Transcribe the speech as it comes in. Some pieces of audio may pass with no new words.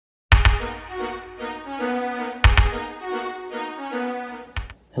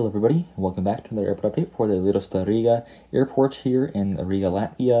Hello everybody, and welcome back to another airport update for the Lidosta Riga airport here in Riga,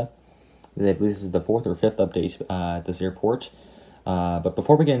 Latvia. I believe this is the 4th or 5th update at this airport. But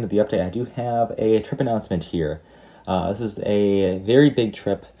before we get into the update, I do have a trip announcement here. This is a very big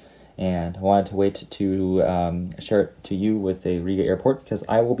trip, and I wanted to wait to share it to you with the Riga airport because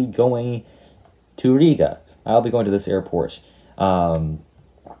I will be going to Riga. I'll be going to this airport, and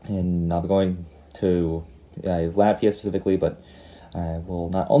I'll be going to Latvia specifically, but I will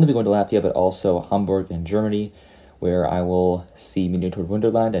not only be going to Latvia, but also Hamburg in Germany, where I will see Miniature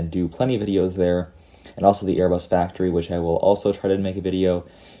Wonderland and do plenty of videos there, and also the Airbus factory, which I will also try to make a video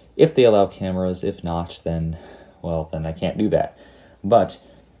if they allow cameras. If not, then, well, then I can't do that. But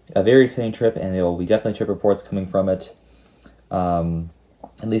a very exciting trip, and there will be definitely trip reports coming from it. At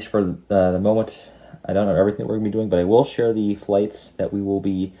least for the moment, I don't know everything we're going to be doing, but I will share the flights that we will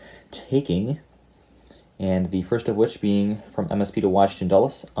be taking. And the first of which being from MSP to Washington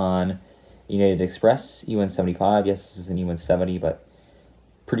Dulles on United Express, UN75. Yes, this is an UN70, but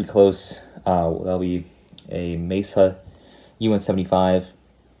pretty close. That'll be a Mesa UN75,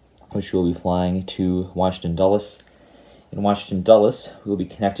 which will be flying to Washington Dulles. In Washington Dulles, we will be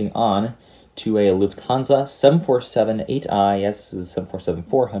connecting on to a Lufthansa 747-8i. Yes, this is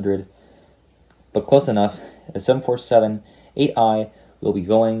 747-400, but close enough. A 747-8i will be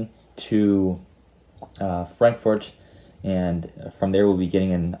going to Frankfurt, and from there we'll be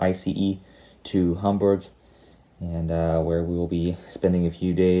getting an ICE to Hamburg, and where we will be spending a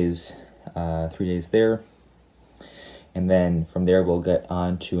few days, 3 days there, and then from there we'll get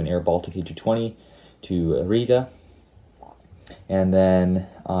on to an airBaltic A220 to Riga, and then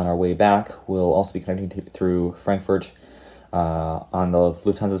on our way back we'll also be connecting through Frankfurt on the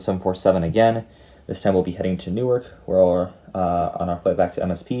Lufthansa 747 again. This time we'll be heading to Newark, where on our flight back to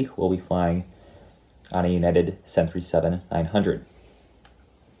MSP we'll be flying on a United 737-900.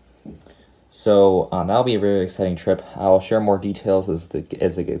 So that'll be a very exciting trip. I'll share more details as it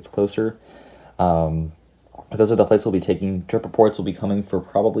gets closer. Those are the flights we'll be taking. Trip reports will be coming for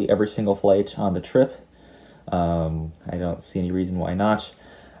probably every single flight on the trip. I don't see any reason why not.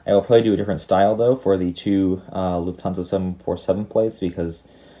 I will probably do a different style though for the two Lufthansa 747 flights, because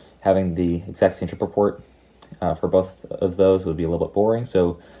having the exact same trip report for both of those would be a little bit boring.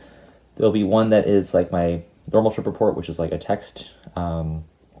 So there'll be one that is like my normal trip report, which is like a text,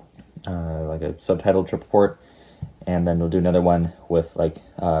 like a subtitled trip report, and then we'll do another one with like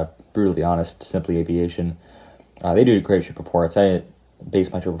brutally honest, simply aviation. They do great trip reports. I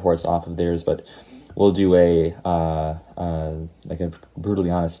base my trip reports off of theirs, but we'll do a like a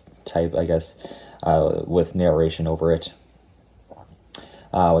brutally honest type, I guess, with narration over it.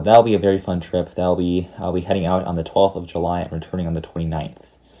 That'll be a very fun trip. I'll be heading out on the 12th of July and returning on the 29th.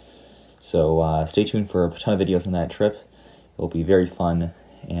 So stay tuned for a ton of videos on that trip. It'll be very fun,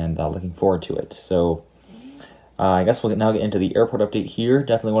 and looking forward to it. So I guess we'll now get into the airport update here.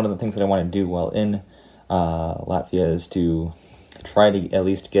 Definitely one of the things that I want to do while in Latvia is to try to at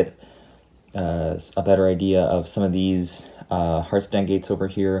least get a better idea of some of these Heartstand gates over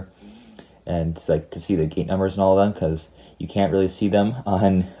here, and it's like to see the gate numbers and all of them, because you can't really see them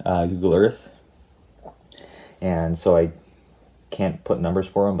on Google Earth. And so I can't put numbers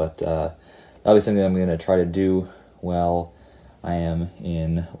for them, but that'll be something I'm going to try to do while I am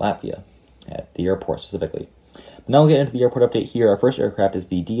in Latvia, at the airport specifically. But now we'll get into the airport update here. Our first aircraft is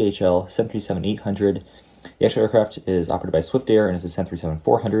the DHL 737-800. The actual aircraft is operated by Swiftair and is a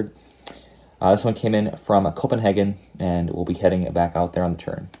 737-400. This one came in from Copenhagen, and we'll be heading back out there on the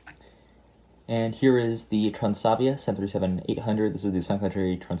turn. And here is the Transavia 737-800. This is the Sun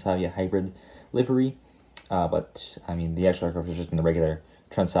Country Transavia hybrid livery. But, I mean, the actual aircraft is just in the regular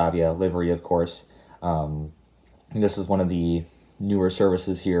Transavia livery, of course. This is one of the newer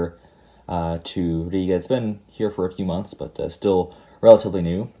services here to Riga. It's been here for a few months, but still relatively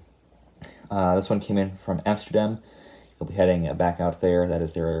new. This one came in from Amsterdam. You'll be heading back out there. That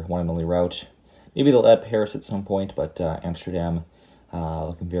is their one and only route. Maybe they'll add Paris at some point, but Amsterdam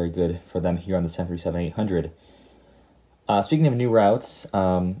looking very good for them here on the 737-800. Speaking of new routes,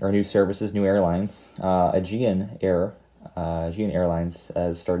 or new services, new airlines, Aegean Airlines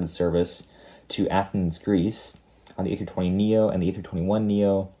has started service to Athens, Greece on the A320neo and the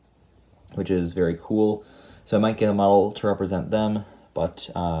A321neo, which is very cool. So I might get a model to represent them, but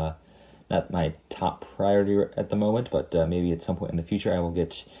not my top priority at the moment, but maybe at some point in the future I will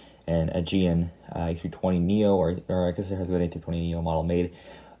get an Aegean A320neo, or I guess there has been an A320neo model made.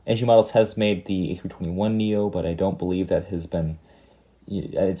 NG Models has made the A321neo, but I don't believe that has been,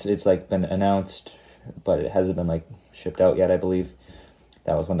 it's like been announced, but it hasn't been like shipped out yet, I believe.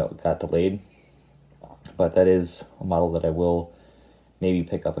 That was one that got delayed. But that is a model that I will maybe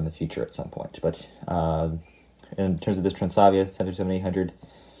pick up in the future at some point. But in terms of this Transavia 737-800,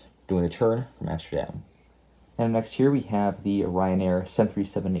 doing the turn from Amsterdam. And next here we have the Ryanair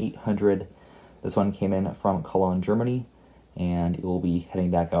 737-800. This one came in from Cologne, Germany, and it will be heading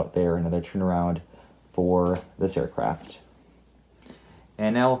back out there, another turnaround for this aircraft.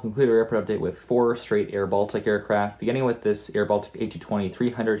 And now we'll conclude our airport update with 4 straight airBaltic aircraft, beginning with this airBaltic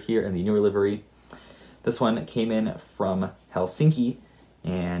A220-300 here in the newer livery. This one came in from Helsinki,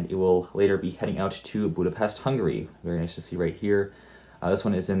 and it will later be heading out to Budapest, Hungary. Very nice to see right here. This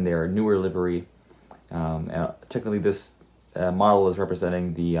one is in their newer livery. Technically, this model is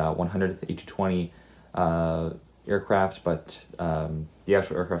representing the 100th A220 aircraft, but the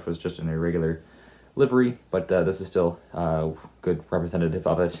actual aircraft was just in a regular livery, but this is still a good representative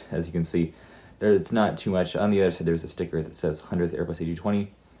of it. As you can see, it's not too much. On the other side, there's a sticker that says 100th Airbus A220,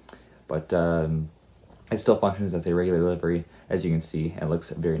 but it still functions as a regular livery, as you can see, and looks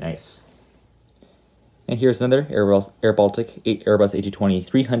very nice. And here's another airBaltic Airbus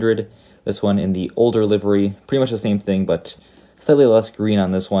A220-300. This one in the older livery, pretty much the same thing, but slightly less green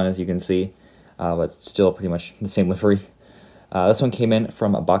on this one, as you can see, but still pretty much the same livery. This one came in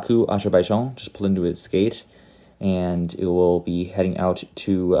from Baku, Azerbaijan, just pulled into its gate, and it will be heading out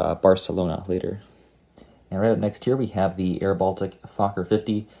to Barcelona later. And right up next here we have the airBaltic Fokker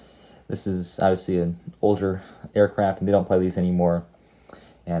 50. This is obviously an older aircraft, and they don't fly these anymore.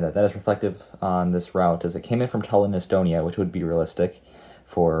 And that is reflective on this route, as it came in from Tallinn, Estonia, which would be realistic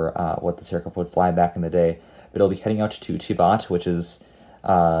for what this aircraft would fly back in the day. But it'll be heading out to Tivat, which is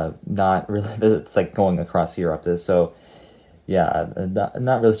not really, it's like going across Europe. So yeah,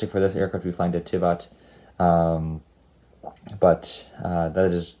 not realistic for this aircraft to be flying to Tivat. But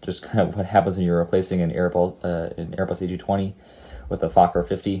that is just kind of what happens when you're replacing an Airbus A220 with a Fokker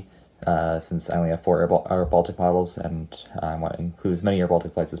 50. Since I only have 4 airBaltic models, and I want to include as many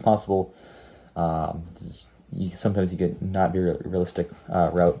airBaltic flights as possible, sometimes you get not very realistic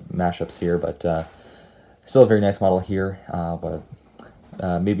route mashups here, but still a very nice model here. But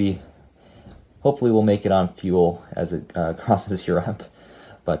maybe, hopefully, we'll make it on fuel as it crosses Europe.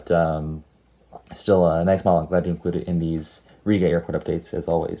 But still a nice model. I'm glad to include it in these Riga airport updates, as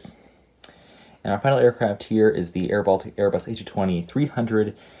always. And our final aircraft here is the airBaltic Airbus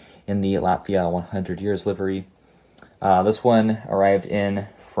A220-300 in the Latvia 100 years livery. This one arrived in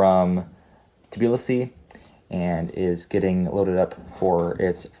from Tbilisi and is getting loaded up for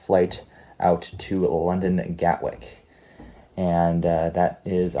its flight out to London Gatwick. And that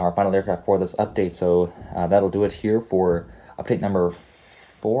is our final aircraft for this update, so that'll do it here for update number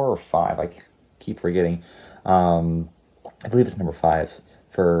 4 or 5. I keep forgetting. I believe it's number 5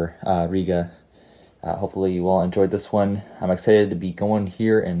 for Riga. Hopefully you all enjoyed this one. I'm excited to be going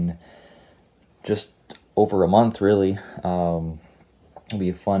here in just over a month, really. It'll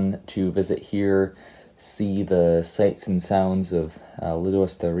be fun to visit here, see the sights and sounds of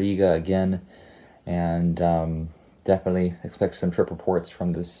Lidosta, Riga again, and definitely expect some trip reports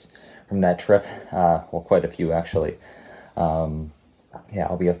from that trip. Well, quite a few, actually. Yeah,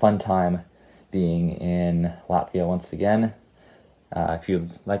 it'll be a fun time being in Latvia once again. If you'd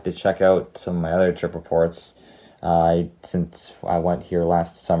like to check out some of my other trip reports, since I went here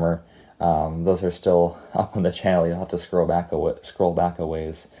last summer, those are still up on the channel. You'll have to scroll back a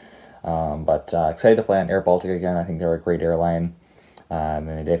ways. But excited to fly on airBaltic again. I think they're a great airline,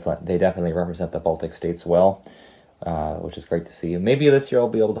 and they definitely represent the Baltic states well, which is great to see. Maybe this year I'll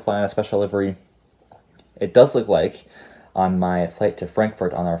be able to fly on a special livery. It does look like on my flight to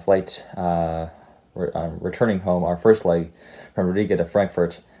Frankfurt, on our flight returning home, our first leg from Riga to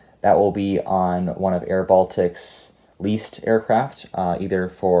Frankfurt, that will be on one of airBaltic's leased aircraft, either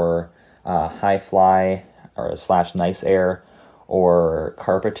for high fly or / nice air or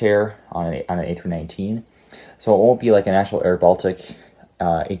carpet air on an A319. So it won't be like an actual airBaltic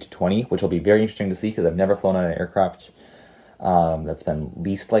A220, which will be very interesting to see because I've never flown on an aircraft that's been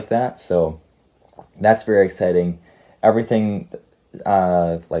leased like that. So that's very exciting. Everything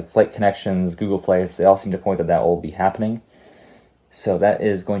like flight connections, Google Flights, they all seem to point that will be happening. So that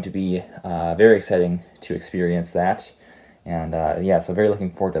is going to be very exciting to experience that. And yeah, so very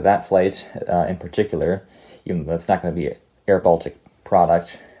looking forward to that flight in particular, even though it's not going to be an airBaltic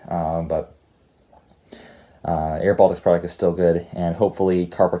product, but airBaltic's product is still good, and hopefully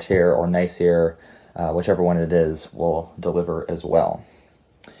Carpet Air or Nice Air, whichever one it is, will deliver as well.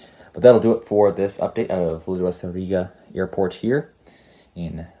 But that'll do it for this update of Lidosta Riga Airport here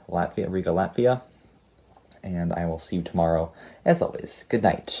in Latvia, Riga, Latvia. And I will see you tomorrow. As always, good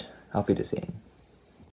night. Auf Wiedersehen.